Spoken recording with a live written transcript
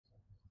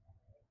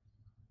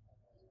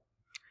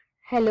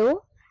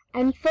Hello,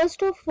 and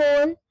first of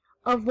all,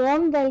 a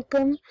warm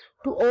welcome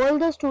to all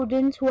the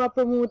students who are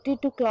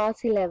promoted to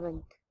class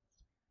 11th.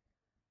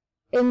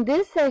 In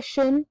this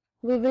session,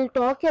 we will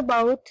talk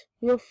about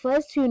your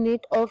first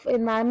unit of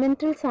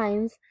environmental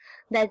science,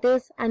 that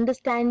is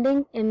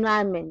understanding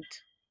environment.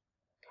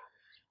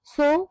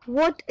 So,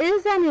 what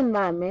is an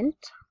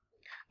environment?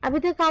 अभी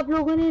तक आप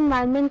लोगों ने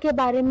environment के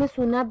बारे में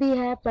सुना भी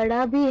है,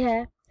 पढ़ा भी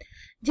है.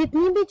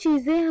 जितनी भी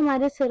चीजें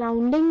हमारे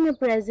सराउंडिंग में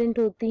प्रेजेंट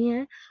होती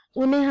हैं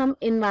उन्हें हम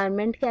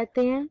एनवायरनमेंट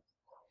कहते हैं.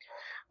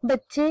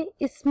 बच्चे,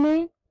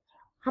 इसमें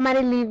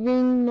हमारे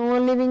लिविंग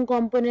नॉन लिविंग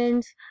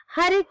कंपोनेंट्स,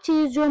 हर एक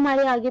चीज जो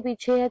हमारे आगे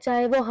पीछे है,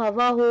 चाहे वो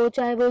हवा हो,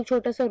 चाहे वो एक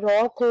छोटा सा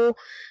रॉक हो,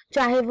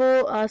 चाहे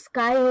वो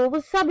स्काई हो, वो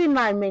सब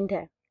इन्वायरमेंट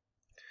है.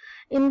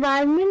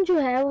 इन्वायरमेंट जो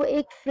है वो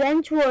एक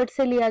फ्रेंच वर्ड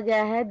से लिया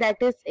गया है,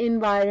 दैट इज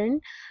इन्वायरन,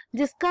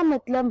 जिसका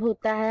मतलब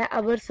होता है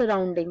अवर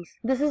surroundings.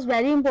 This is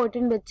very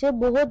important बच्चे.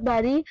 बहुत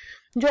बारी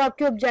जो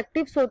आपके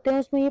ऑब्जेक्टिव्स होते हैं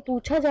उसमें ये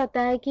पूछा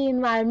जाता है कि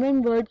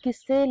इन्वायरमेंट वर्ड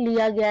किससे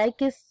लिया गया है,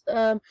 किस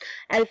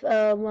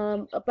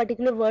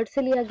पर्टिकुलर वर्ड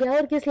से लिया गया है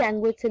और किस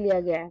लैंग्वेज से लिया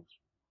गया है.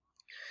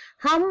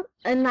 हम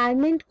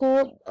एनवायरमेंट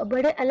को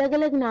बड़े अलग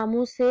अलग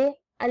नामों से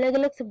अलग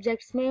अलग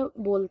सब्जेक्ट्स में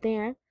बोलते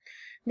हैं.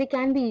 They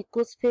can be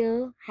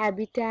ecosphere,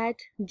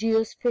 habitat,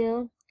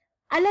 geosphere,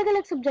 अलग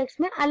अलग सब्जेक्ट्स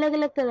में अलग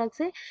अलग तरह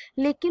से,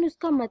 लेकिन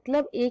उसका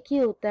मतलब एक ही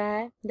होता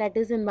है, दैट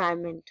इज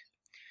एनवायरमेंट.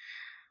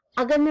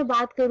 अगर मैं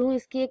बात करूं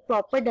इसकी एक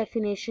प्रॉपर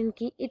डेफिनेशन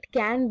की, it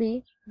can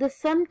be the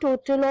sum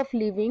total of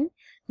living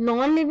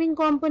non living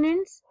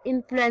components,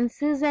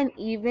 influences and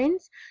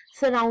events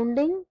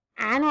surrounding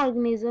an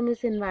organism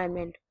is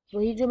environment.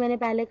 वही जो मैंने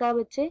पहले कहा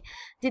बच्चे,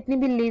 जितनी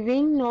भी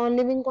लिविंग नॉन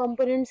लिविंग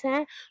कंपोनेंट्स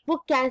हैं वो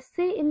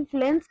कैसे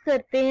इन्फ्लुएंस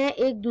करते हैं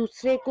एक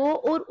दूसरे को,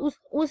 और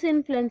उस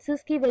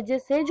इन्फ्लुएंसेस की वजह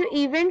से जो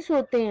इवेंट्स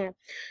होते हैं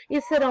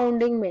इस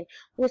सराउंडिंग में,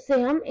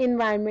 उसे हम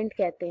एनवायरनमेंट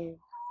कहते हैं.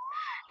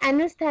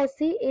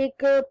 एनास्टैसी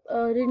एक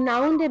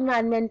रिनाउंड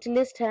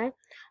एनवायरमेंटलिस्ट है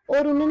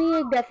और उन्होंने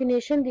एक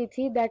डेफिनेशन दी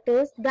थी, that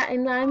is the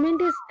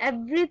environment is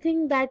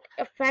everything that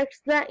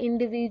affects the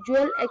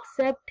individual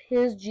accept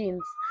his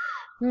jeans.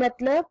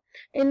 मतलब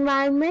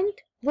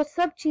एनवायरनमेंट वो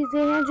सब चीजें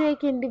हैं जो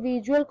एक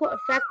इंडिविजुअल को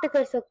अफेक्ट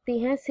कर सकती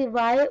हैं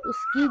सिवाय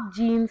उसकी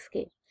जीन्स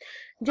के.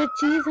 जो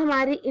चीज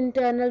हमारी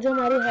इंटरनल, जो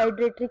हमारी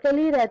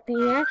हाइड्रेटिकली रहती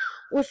हैं,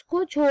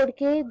 उसको छोड़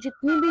के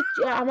जितनी भी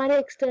हमारे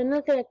एक्सटर्नल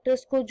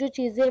कैरेक्टर्स को जो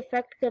चीजें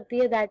अफेक्ट करती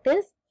है, that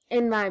is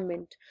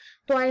environment.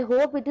 So I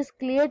hope it is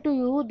clear to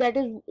you that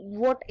is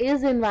what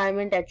is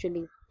environment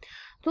actually.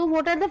 So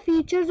what are the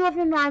features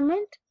of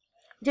environment?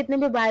 जितने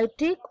भी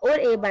बायोटिक और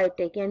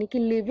एबायोटिक यानी कि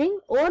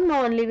लिविंग और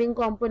नॉन लिविंग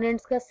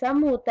कंपोनेंट्स का सम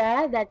होता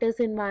है, that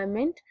is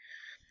environment.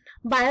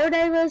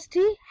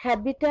 Biodiversity,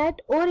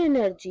 habitat और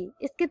एनर्जी,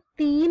 इसके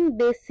तीन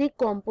बेसिक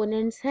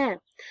कंपोनेंट्स हैं.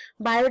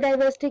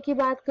 बायोडाइवर्सिटी की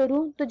बात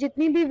करूं तो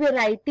जितनी भी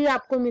वैरायटी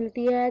आपको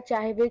मिलती है,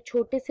 चाहे वो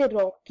छोटे से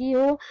रॉक की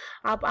हो,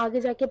 आप आगे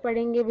जाके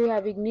पढ़ेंगे, we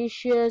have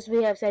igneous,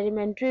 we have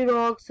sedimentary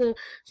rocks.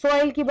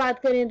 Soil की बात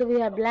करें तो we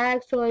have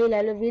black soil,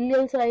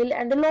 alluvial soil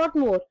and a lot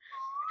more.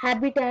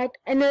 Habitat,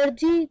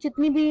 energy,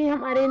 जितनी भी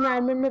हमारे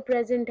एनवायरनमेंट में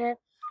प्रेजेंट है,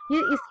 ये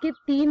इसके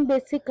तीन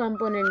बेसिक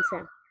कंपोनेंट्स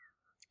हैं.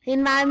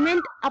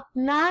 एनवायरनमेंट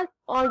अपना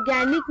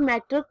ऑर्गेनिक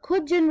मैटर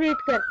खुद जनरेट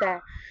करता है.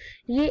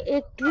 ये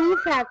एक ट्रू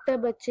फैक्ट है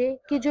बच्चे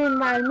कि जो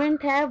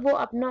एनवायरनमेंट है वो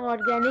अपना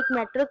ऑर्गेनिक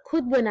मैटर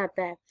खुद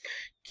बनाता है.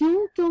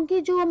 क्यों? क्योंकि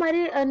जो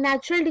हमारे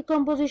नेचुरल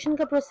डिकम्पोजिशन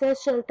का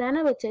प्रोसेस चलता है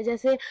ना बच्चे,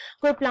 जैसे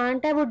कोई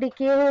प्लांट है वो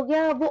डिके हो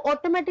गया, वो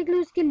ऑटोमेटिकली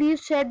उसकी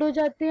लीव्स शेड हो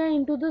जाते हैं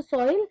इनटू द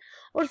सॉइल,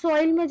 और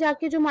सॉइल में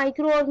जाके जो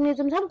माइक्रो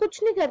ऑर्गेनिजम्स, हम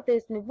कुछ नहीं करते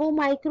इसमें, वो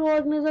माइक्रो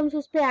ऑर्गेनिजम्स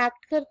उस पर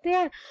एक्ट करते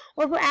हैं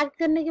और वो एक्ट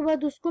करने के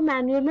बाद उसको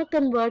मैन्यूर में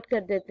कन्वर्ट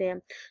कर देते हैं.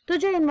 तो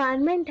जो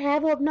एनवायरनमेंट है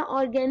वो अपना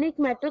ऑर्गेनिक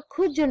मैटर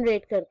खुद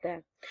जनरेट करता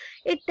है.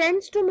 It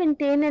tends to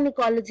maintain an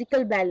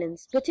ecological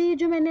balance. बच्चे, ये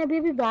जो मैंने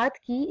अभी बात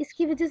की,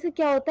 इसकी वजह से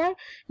क्या होता है,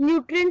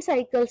 न्यूट्रिएंट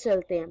साइकिल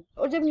चलते हैं,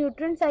 और जब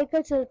न्यूट्रिएंट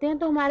साइकिल चलते हैं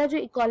तो हमारा जो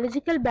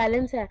इकोलॉजिकल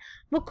बैलेंस है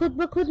वो खुद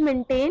ब खुद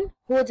मेंटेन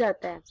हो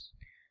जाता है.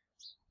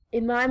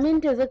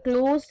 Environment is a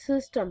closed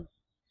system.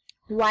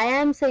 Why I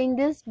am saying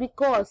this?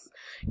 Because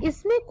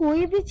इसमें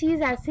कोई भी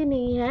चीज ऐसी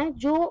नहीं है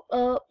जो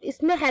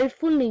इसमें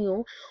हेल्पफुल नहीं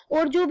हो,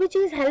 और जो भी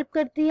चीज हेल्प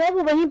करती है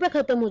वो वहीं पे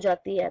खत्म हो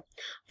जाती है.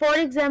 For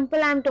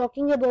example, I am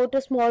talking about a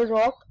small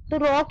rock. तो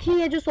रॉक ही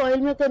है जो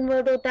सॉइल में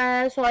कन्वर्ट होता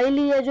है, सॉइल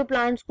ही है जो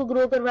प्लांट्स को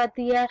ग्रो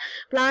करवाती है,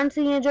 प्लांट्स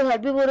ही है जो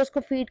हेर्बिवोरस को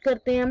फीड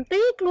करते हैं. तो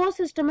ये क्लोज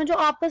सिस्टम है जो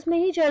आपस में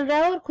ही चल रहा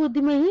है और खुद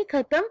में ही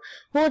खत्म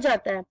हो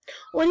जाता है.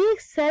 और ये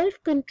एक सेल्फ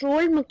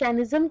कंट्रोल्ड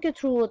मैकेनिज्म के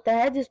थ्रू होता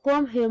है, जिसको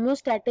हम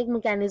होम्योस्टैटिक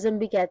मैकेनिज्म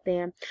भी कहते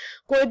हैं.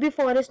 कोई भी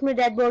फॉरेस्ट में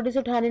डेड बॉडीज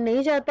उठाने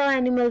नहीं जाता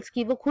एनिमल्स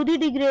की, वो खुद ही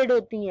डिग्रेड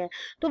होती हैं,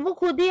 तो वो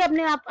खुद ही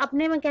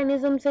अपने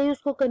मैकेनिज्म से ही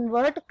उसको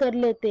कन्वर्ट कर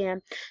लेते हैं.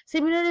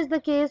 Similar is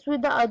the case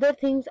with the other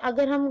things.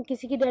 अगर हम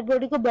किसी की डेड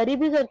बॉडी को बरी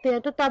भी करते हैं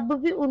तो तब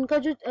भी उनका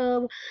जो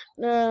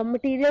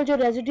मटेरियल, जो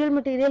रेजिडुअल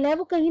मटेरियल है,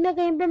 वो कहीं ना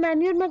कहीं पे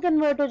मैन्यूर में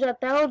कन्वर्ट हो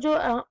जाता है, और जो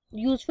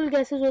यूजफुल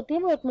गैसेस होती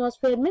हैं वो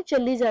एटमॉस्फेयर में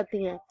चली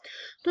जाती हैं.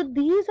 तो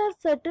these are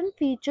certain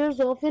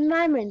features of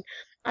environment.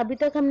 अभी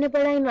तक हमने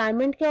पढ़ा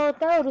एनवायरनमेंट क्या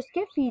होता है और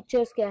उसके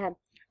फीचर्स क्या है.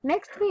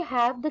 Next we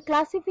have the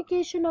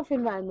classification of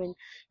environment,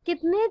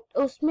 कितने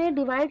उसमें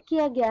डिवाइड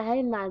किया गया है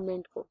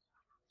एनवायरनमेंट को।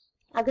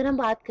 अगर हम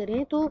बात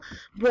करें तो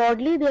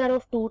broadly they are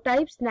of two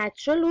types,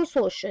 natural और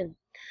सोशल।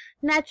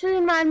 नेचुरल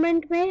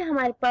एनवायरनमेंट में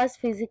हमारे पास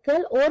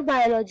फिजिकल और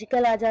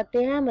बायोलॉजिकल आ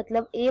जाते हैं,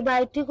 मतलब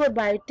एबायोटिक और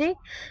बायोटिक,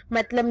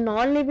 मतलब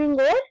नॉन लिविंग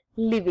और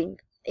living.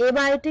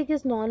 Abiotic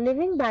is non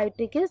living,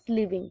 biotic is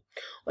living.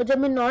 और जब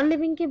मैं नॉन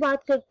लिविंग की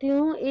बात करती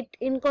हूँ it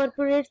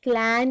incorporates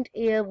land,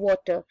 air,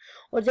 water.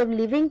 और जब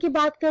लिविंग की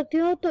बात करती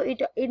हूँ तो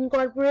it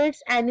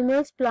incorporates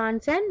animals,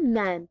 plants and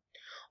man.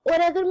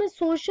 और अगर मैं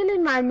सोशल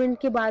एनवायरनमेंट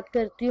की बात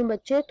करती हूँ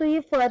बच्चे, तो ये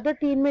फर्दर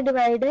 3 में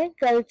डिवाइड है,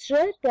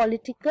 cultural,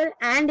 political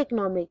and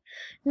economic.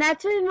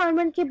 Natural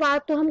environment की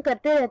बात तो हम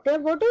करते रहते हैं,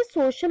 व्हाट इज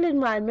सोशल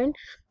एनवायरनमेंट?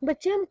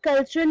 बच्चे हम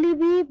कल्चरली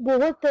भी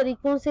बहुत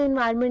तरीकों से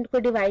एनवायरनमेंट को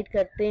डिवाइड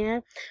करते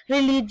हैं।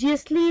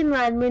 रिलीजियसली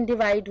एनवायरनमेंट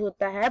डिवाइड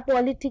होता है,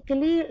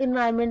 पॉलिटिकली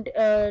एनवायरनमेंट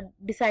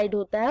डिसाइड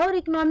होता है, और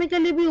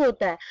इकोनॉमिकली भी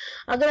होता है।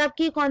 अगर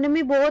आपकी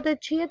इकोनॉमी बहुत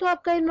अच्छी है तो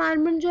आपका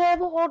एनवायरनमेंट जो है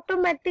वो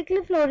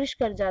ऑटोमेटिकली फ्लोरिश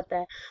कर जाता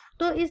है।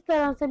 तो इस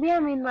तरह से भी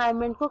हम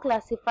एनवायरनमेंट को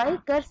क्लासिफाई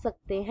कर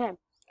सकते हैं।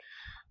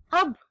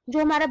 अब जो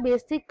हमारा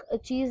बेसिक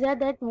चीज है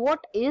that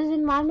what is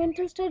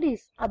environmental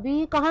studies,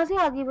 अभी कहाँ से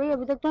आ गई भाई?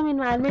 अभी तक तो हम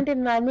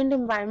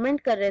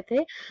एनवायरमेंट कर रहे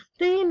थे,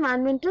 तो ये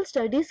एनवायरमेंटल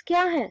स्टडीज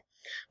क्या है?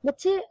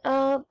 बच्चे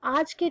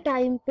आज के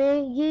टाइम पे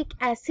ये एक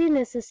ऐसी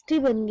नेसेसिटी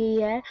बन गई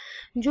है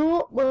जो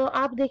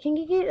आप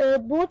देखेंगे कि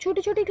बहुत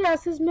छोटी छोटी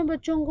क्लासेस में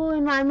बच्चों को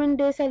एनवायरनमेंट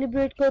डे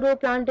सेलिब्रेट करो,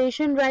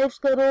 प्लांटेशन ड्राइव्स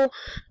करो,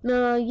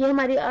 ये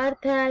हमारी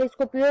अर्थ है,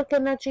 इसको प्योर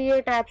करना चाहिए,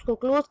 टैप्स को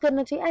क्लोज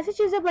करना चाहिए, ऐसी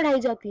चीजें पढ़ाई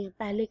जाती हैं।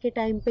 पहले के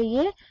टाइम पे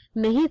ये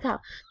नहीं था।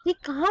 ये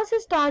कहाँ से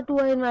स्टार्ट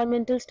हुआ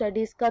एनवायरमेंटल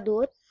स्टडीज का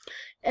दौर?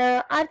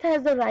 Earth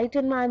has the right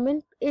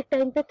environment एक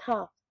टाइम पे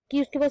था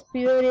कि उसके पास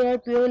pure air,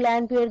 pure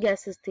land, pure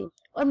gases थी,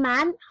 और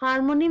मैन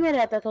हार्मोनी में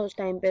रहता था उस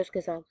टाइम पे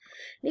उसके साथ।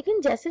 लेकिन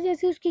जैसे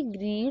जैसे उसकी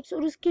ग्रीड्स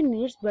और उसकी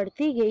नीड्स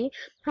बढ़ती गई,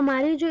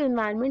 हमारी जो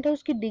एनवायरनमेंट है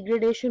उसकी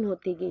डिग्रेडेशन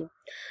होती गई।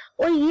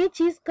 और ये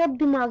चीज कब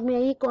दिमाग में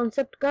आई, ये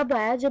कॉन्सेप्ट कब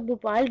आया? जब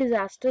भोपाल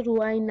डिजास्टर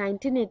हुआ इन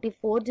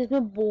 1984,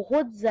 जिसमें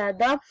बहुत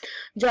ज्यादा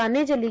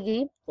जाने चली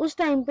गई। उस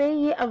टाइम पे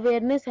ये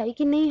अवेयरनेस आई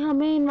कि नहीं,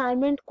 हमें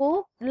एनवायरनमेंट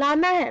को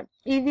लाना है,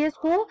 ईवीएस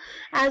को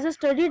एज अ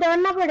स्टडी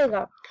डालना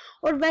पड़ेगा।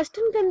 और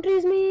वेस्टर्न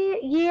कंट्रीज में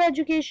ये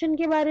एजुकेशन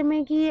के बारे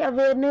में कि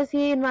अवेयरनेस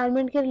ये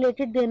एनवायरनमेंट के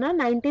रिलेटेड देना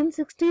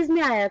 1960s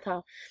में आया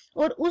था।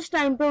 और उस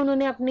टाइम पे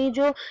उन्होंने अपनी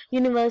जो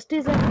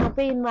यूनिवर्सिटीज है वहाँ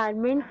पे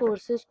एनवायरनमेंट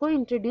कोर्सेज को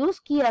इंट्रोड्यूस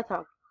किया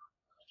था।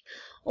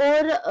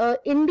 और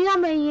इंडिया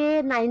में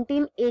ये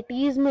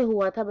 1980s में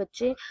हुआ था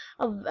बच्चे,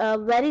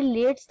 very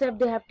late step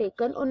they have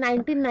taken. और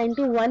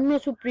 1991 में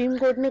सुप्रीम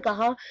कोर्ट ने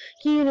कहा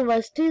कि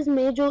यूनिवर्सिटीज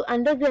में जो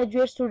अंडर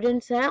ग्रेजुएट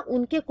स्टूडेंट्स हैं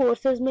उनके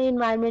कोर्सेज में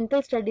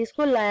एनवायरमेंटल स्टडीज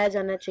को लाया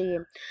जाना चाहिए।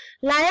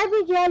 लाया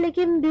भी गया,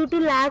 लेकिन due to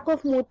lack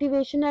of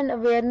motivation and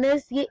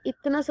awareness ये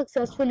इतना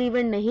सक्सेसफुल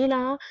इवेंट नहीं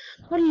रहा।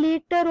 और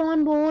लेटर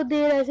ऑन बहुत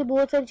देर ऐसे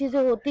बहुत सारी चीजें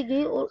होती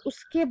गई, और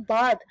उसके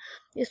बाद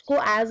इसको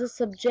as a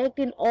subject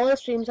in all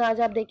streams, आज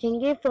आप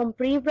देखेंगे from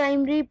pre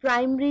primary,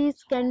 primary,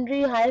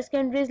 secondary, higher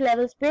secondaries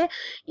levels पे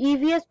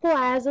ईवीएस को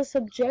एज अ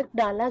सब्जेक्ट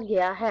डाला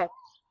गया है।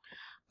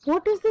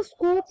 What is the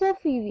scope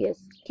of EVS?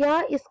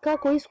 क्या इसका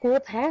कोई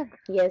स्कोप है?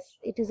 Yes,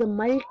 it is a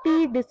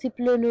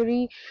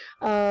multidisciplinary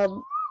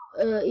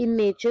in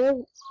nature.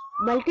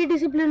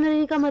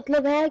 Multidisciplinary का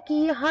मतलब है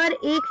कि हर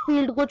एक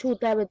फील्ड को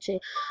छूता है बच्चे।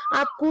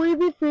 आप कोई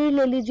भी फील्ड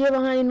ले लीजिए,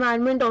 वहां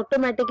एनवायरनमेंट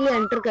ऑटोमेटिकली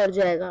एंटर कर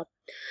जाएगा।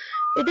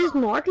 It is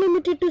not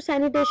limited to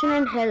sanitation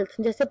and health,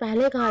 जैसे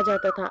पहले कहा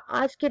जाता था।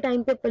 आज के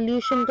टाइम पे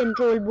pollution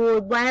control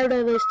board,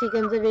 biodiversity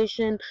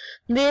conservation,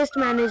 waste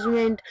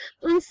management,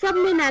 उन सब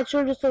में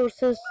नेचुरल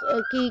रिसोर्सेज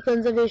की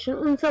कंजर्वेशन,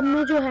 उन सब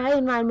में जो है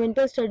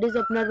एनवायरमेंटल स्टडीज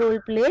अपना रोल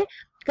प्ले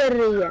कर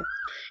रही है।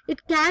 It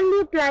can be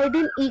applied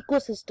in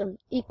ecosystem,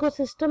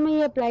 ecosystem में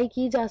ये अप्लाई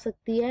की जा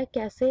सकती है।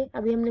 कैसे?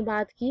 अभी हमने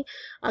बात की,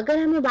 अगर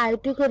हमें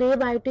बायोटिक और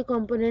एबायोटिक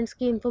कंपोनेंट्स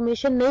की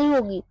इंफॉर्मेशन नहीं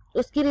होगी,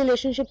 उसकी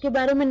रिलेशनशिप के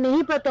बारे में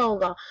नहीं पता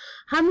होगा,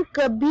 हम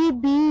कभी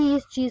भी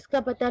इस चीज का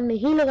पता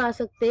नहीं लगा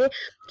सकते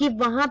कि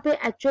वहां पे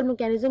एक्चुअल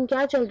मैकेनिज्म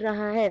क्या चल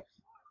रहा है।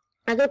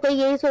 अगर कोई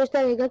यही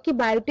सोचता रहेगा कि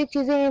बायोटिक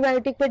चीजें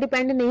एबायोटिक पे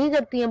डिपेंड नहीं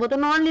करती हैं, वो तो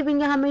नॉन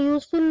लिविंग है, हमें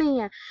यूजफुल नहीं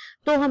है,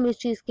 तो हम इस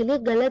चीज के लिए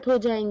गलत हो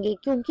जाएंगे,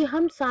 क्योंकि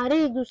हम सारे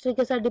एक दूसरे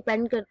के साथ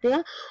डिपेंड करते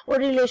हैं, और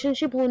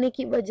रिलेशनशिप होने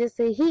की वजह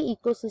से ही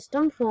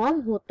इकोसिस्टम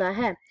फॉर्म होता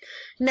है।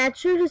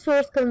 नेचुरल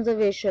रिसोर्स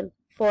कंजर्वेशन,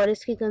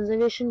 फॉरेस्ट की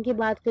कंजर्वेशन की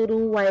बात करूं,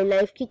 वाइल्ड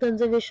लाइफ की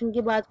कंजर्वेशन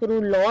की बात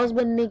करूं, लॉज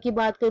बनने की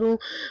बात करूं,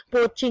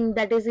 poaching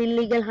that is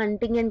illegal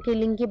hunting and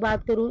killing की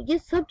बात करूं, ये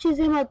सब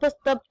चीजें हमारे पास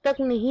तब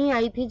तक नहीं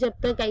आई थी जब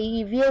तक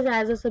EVS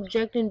as a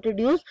subject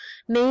introduce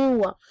नहीं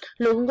हुआ।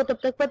 लोगों को तब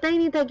तक पता ही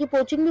नहीं था कि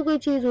पोचिंग भी कोई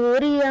चीज हो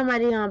रही है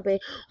हमारे यहाँ पे,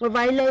 और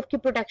वाइल्ड लाइफ की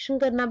प्रोटेक्शन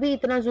करना भी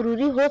इतना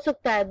जरूरी हो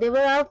सकता है। दे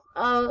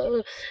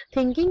वर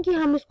थिंकिंग कि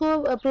हम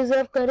इसको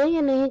प्रिजर्व करें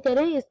या नहीं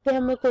करें, इस पे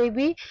हमें कोई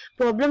भी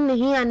प्रॉब्लम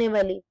नहीं आने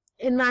वाली।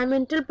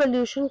 एनवायरमेंटल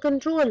पोल्यूशन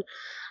कंट्रोल,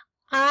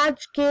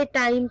 आज के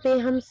टाइम पे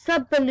हम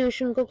सब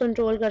पोल्यूशन को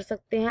कंट्रोल कर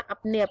सकते हैं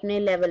अपने अपने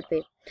लेवल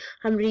पे।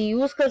 हम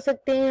रीयूज कर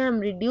सकते हैं,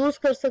 हम रिड्यूस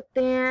कर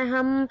सकते हैं,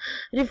 हम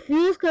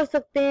रिफ्यूज कर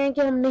सकते हैं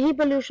कि हम नहीं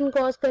पोल्यूशन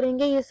कॉज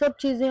करेंगे। ये सब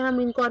चीजें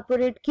हम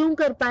इनकॉर्पोरेट क्यों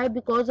कर पाए?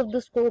 Because of the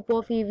scope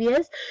of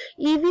EVS.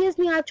 EVS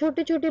ने आज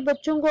छोटे छोटे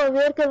बच्चों को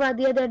अवेयर करवा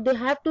दिया that they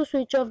have to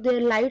switch of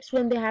their lights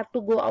when they have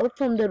to go out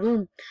from the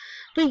room.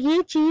 तो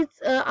ये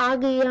चीज आ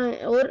गई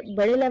है। और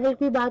बड़े लेवल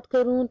की बात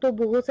करूं तो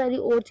बहुत सारी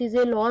और चीजें,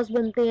 लॉज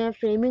बनते हैं,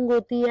 फ्रेमिंग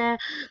होती है,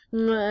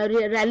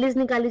 रैलीज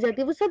निकाली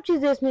जाती है, वो सब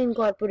चीजें इसमें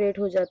इनकॉर्पोरेट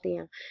हो जाती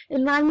हैं।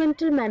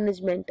 एनवायरमेंटल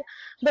मैनेजमेंट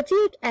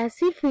बच्चे एक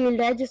ऐसी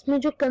फील्ड है जिसमें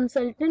जो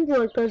कंसल्टेंट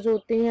वर्कर्स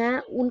होते हैं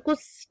उनको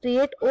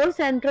स्टेट और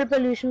सेंट्रल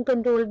पोल्यूशन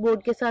कंट्रोल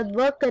बोर्ड के साथ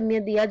वर्क करने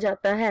दिया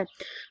जाता है।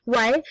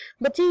 वाई?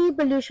 बच्चे ये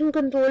पोल्यूशन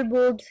कंट्रोल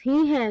बोर्ड्स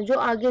ही हैं जो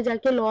आगे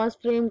जाके लॉज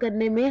फ्रेम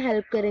करने में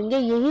हेल्प करेंगे।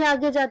 यही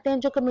आगे जाते हैं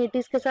जो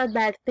कमेटीज के साथ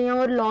बैठते हैं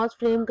और लॉज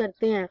फ्रेम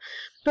करते हैं।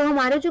 तो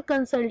हमारे जो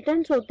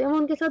कंसल्टेंट्स होते हैं वो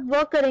उनके साथ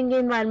वर्क करेंगे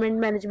एनवायरमेंट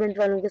मैनेजमेंट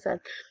वालों के साथ,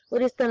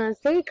 और इस तरह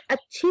से एक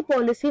अच्छी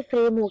पॉलिसी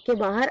फ्रेम होके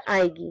बाहर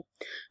आएगी।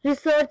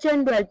 रिसर्च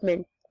एंड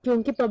डेवलपमेंट,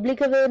 क्योंकि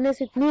पब्लिक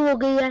अवेयरनेस इतनी हो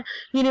गई है,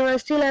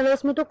 यूनिवर्सिटी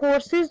लेवल्स में तो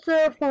कोर्सेज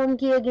फॉर्म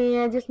किए गए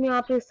हैं जिसमें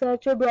आप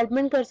रिसर्च और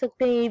डेवलपमेंट कर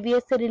सकते हैं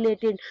ईवीएस से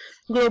related.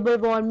 Global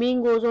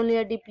warming, ozone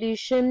layer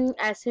depletion,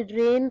 acid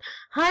rain,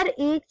 हर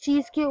एक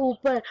चीज के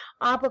ऊपर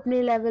आप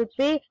अपने लेवल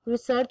पे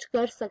रिसर्च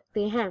कर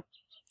सकते हैं।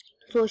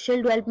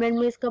 सोशल डेवलपमेंट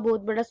में इसका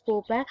बहुत बड़ा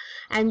स्कोप है।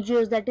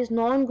 NGO that is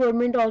non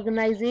government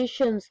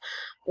organisations,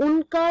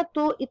 उनका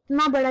तो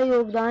इतना बड़ा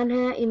योगदान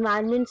है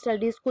इन्वायरमेंट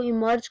स्टडीज को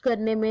इमर्ज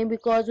करने में,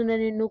 बिकॉज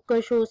उन्होंने नुक्कड़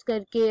शोज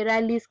करके,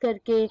 रैलीज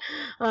करके,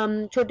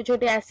 छोटे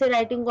छोटे ऐसे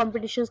राइटिंग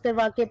कॉम्पिटिशन्स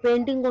करवा के,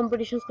 पेंटिंग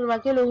कॉम्पिटिशन्स करवा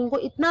के लोगों को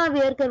इतना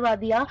अवेयर करवा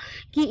दिया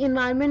कि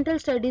इन्वायरमेंटल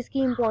स्टडीज की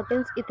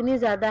इम्पोर्टेंस इतनी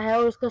ज्यादा है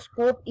और उसका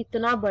स्कोप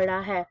इतना बड़ा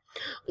है।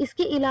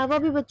 इसके अलावा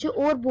भी बच्चे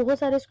और बहुत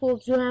सारे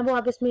स्कोप्स जो हैं वो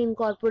आप इसमें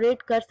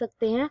इनकॉर्पोरेट कर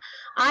सकते हैं।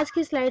 आज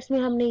की स्लाइड्स में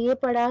हमने ये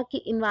पढ़ा कि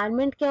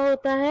इन्वायरमेंट क्या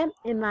होता है,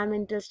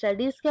 इन्वायरमेंटल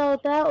स्टडीज क्या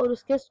होता है और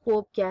उसके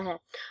स्कोप क्या है।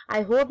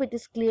 I hope it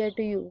is clear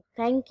to you.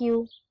 Thank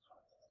you.